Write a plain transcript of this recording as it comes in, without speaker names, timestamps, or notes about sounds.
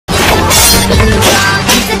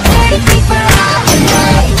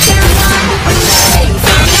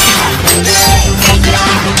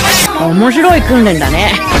面白い訓練だ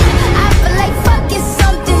ね。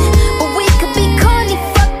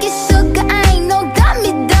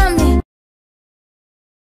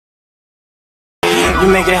You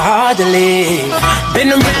make it hard to live.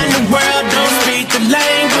 Been around the world, don't speak the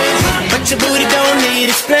language, but your booty don't need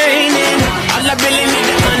explaining. All I really need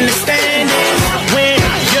to understand is when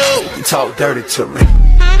you talk dirty to me.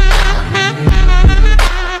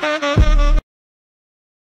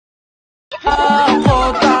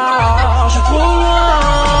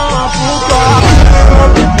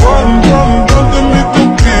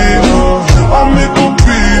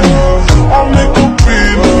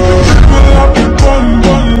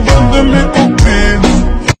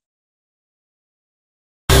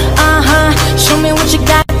 Show me what you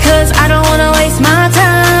got, cause I don't wanna waste my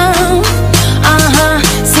time.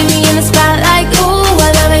 See me in the spotlight, ooh,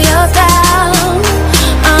 I love your style.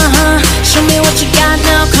 Show me what you got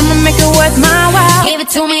now, come and make it worth my while. Give it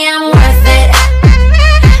to me, I'm worth it.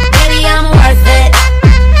 Baby, I'm worth it.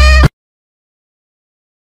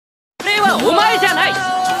 これはお前じゃない、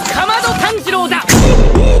Kamado炭治郎だ。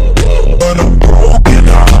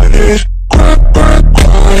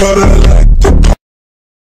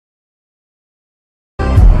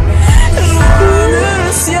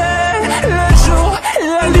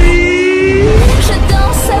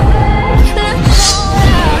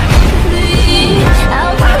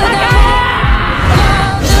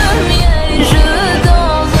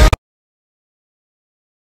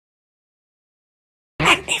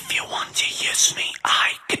If you want to use me,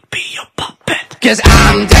 I could be your puppet. Cause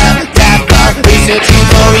I'm dapper, researching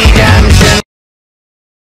for redemption.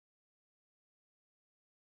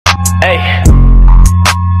 Hey,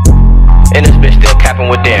 and this bitch still capping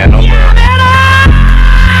with Dan.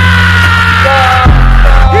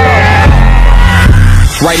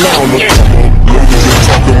 Right now I'm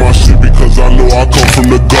talking my shit because I know I come from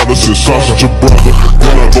the gutter since I'm such a brother.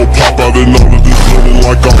 When I go pop out in all of this building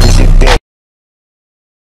like I was a bug.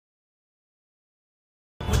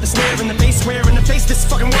 With the snare in the face, square in the face, this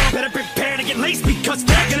fucking world better prepare to get laced because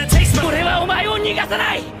they're gonna taste my. 俺はお前を逃がさ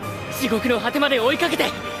ない。地獄の果てまで追いかけて、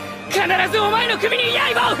必ずお前の首に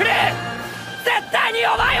刃を振る。絶対に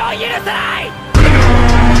お前を許さない。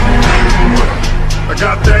I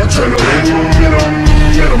got that adrenaline in 'em,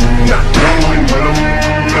 get 'em, not going with 'em,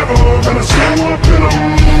 never gonna slow up in 'em,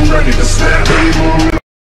 ready to snap evil.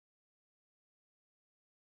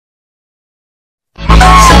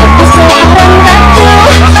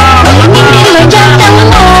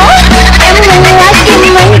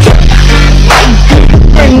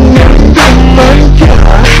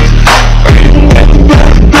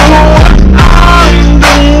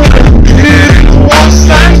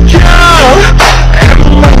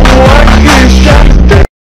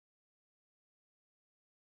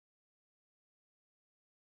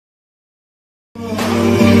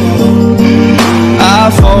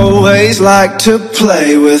 I've always liked to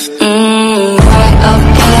play with Right up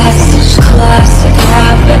past classic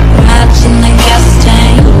habit, matching the gas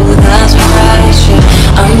tank. Ooh, that's right, shit.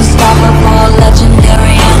 Unstoppable,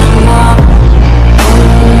 legendary animal.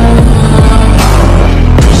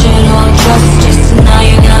 Digital justice, now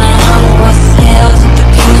you're gonna know what scales with the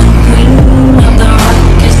king and queen of the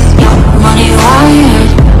ruckus. Money wired,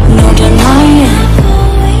 no denying.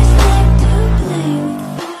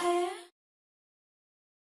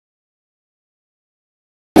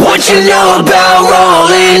 What you know about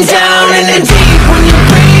rolling down in the deep? When your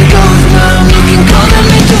brain goes numb, you can call them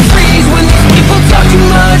mental freeze. When these people talk too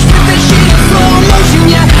much, put that shit in slow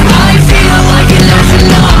motion. Yeah, I feel like an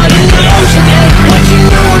astronaut in the ocean. Yeah, what you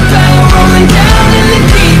know about rolling down in the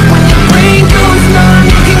deep? When your brain goes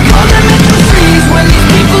numb, you can call them mental freeze. When these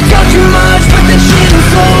people talk too much, put that shit in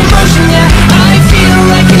slow motion. Yeah, I feel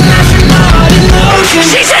like an astronaut in the ocean.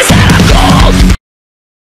 She says that I'm gold.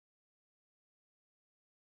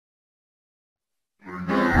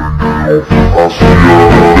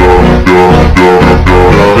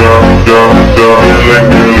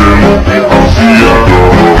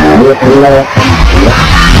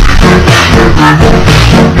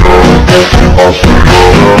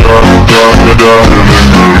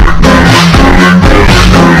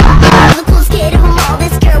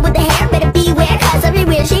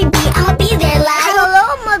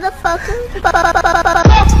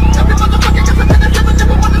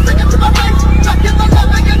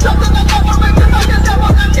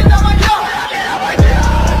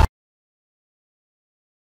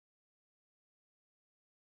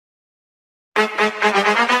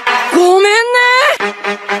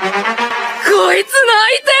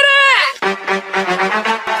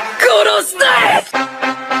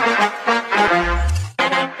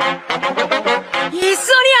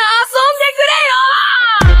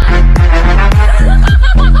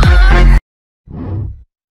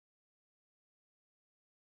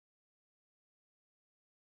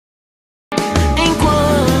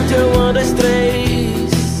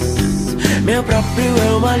 sofre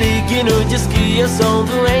é o maligno. Diz que eu sou um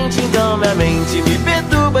doente, então minha mente me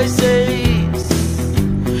perturba às 6.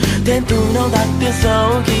 Tento não dar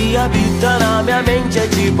atenção, que habita na minha mente é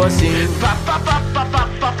tipo assim: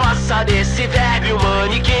 passa desse débil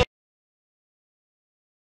manequim.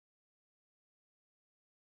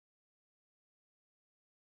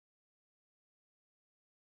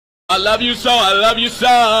 I love you so,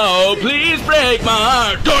 please break my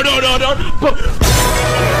heart.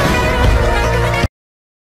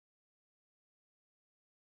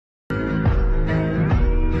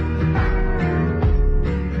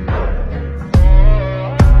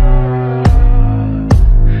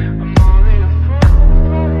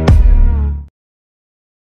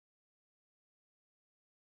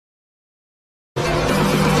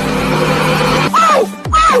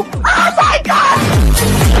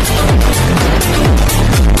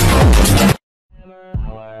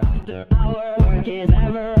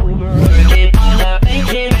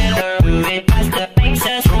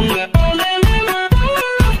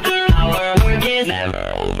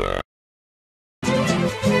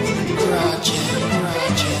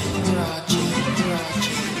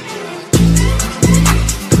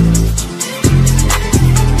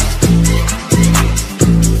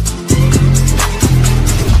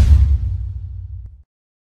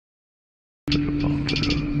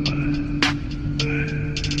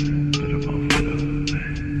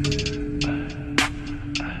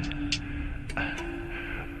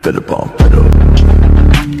 Better bomb,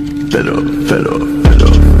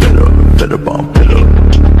 better bomb,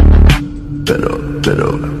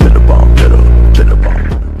 better bomb, better bomb.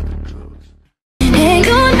 And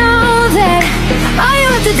you know that all you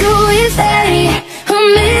have to do is stay a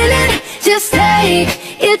minute. Just take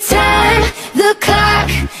your time. The clock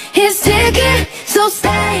is ticking, so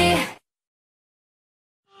stay.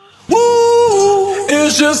 Woo!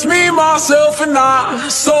 It's just me, myself, and I.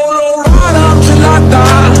 Solo ride up till I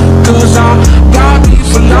die. 'Cause I got me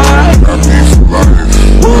for life.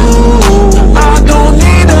 Woo! I don't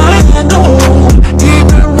need a hand to hold.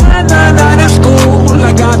 Even when the night is cold,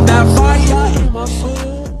 I got that fire in my soul.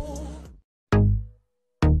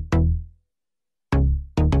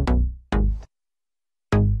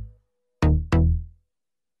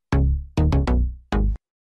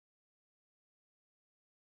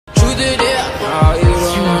 Truth it is, oh, you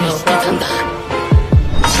don't want no problem.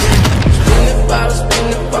 Spin the bottle, spin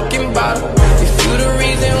the fucking bottle. If you the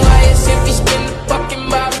reason why it's empty, spin the fucking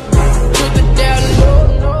bottle. Truth it down,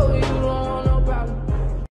 no, you don't want no problem.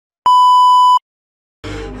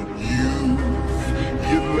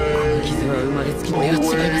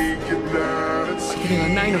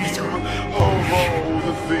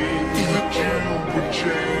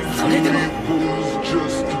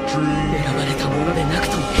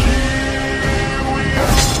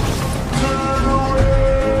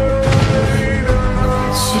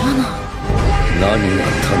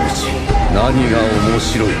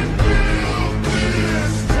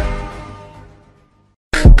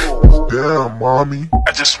 Damn, mommy.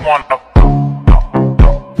 I just want a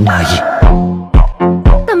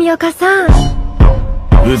富岡さん、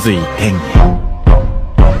うずい変化。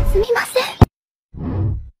すみません。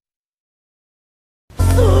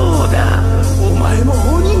そうだ、お前も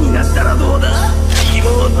鬼になったらどうだ。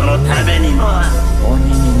妹のためにも。鬼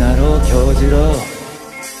になろう、京次郎。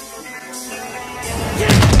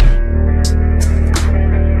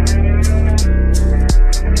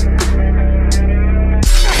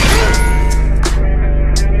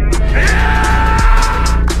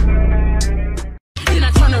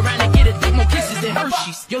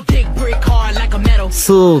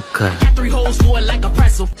そうか。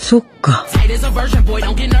そっか。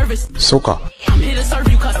そうか。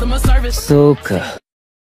そうか。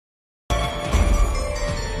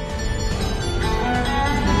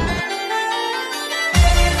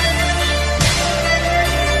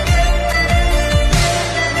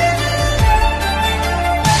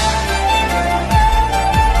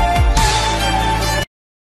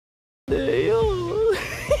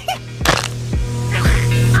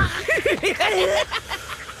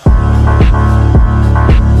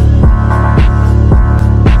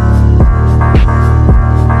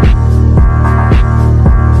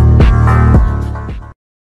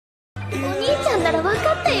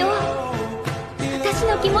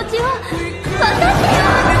気持ちを分かってよ。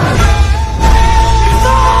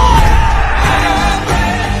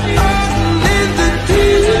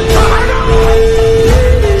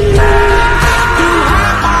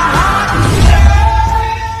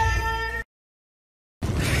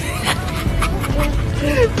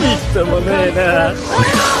みっともねえな。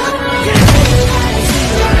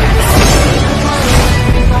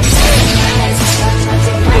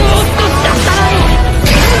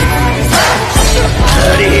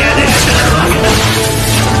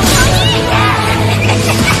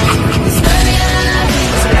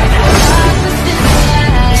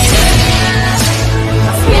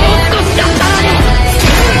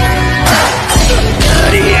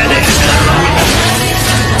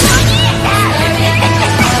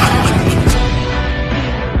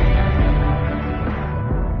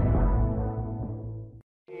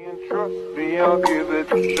Trust me, I'll give it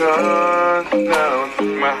the dust down.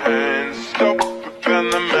 My hands stop and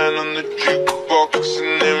the man on the jukebox,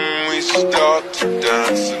 and then we start to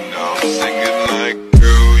dance. And I'm singing like,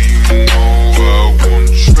 girl, you know I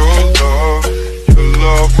want your love. Your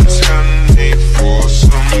love was handmade for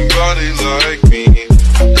somebody like me.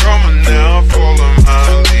 Come on now, follow my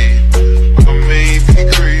lead. I may be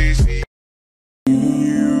crazy.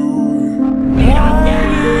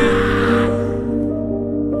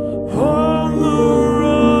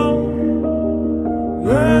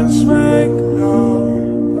 Let's make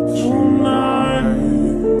love tonight.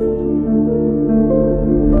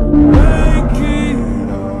 Make it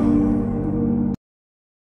up.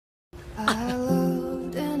 I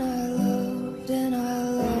loved and I loved and I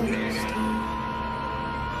lost you.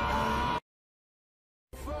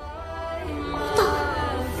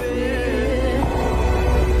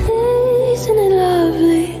 Isn't it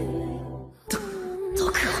lovely?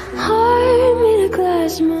 Heart made of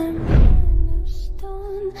glass, my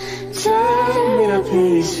tear me to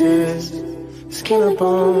pieces, skin and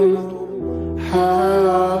bone.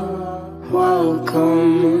 Hello,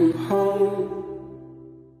 welcome.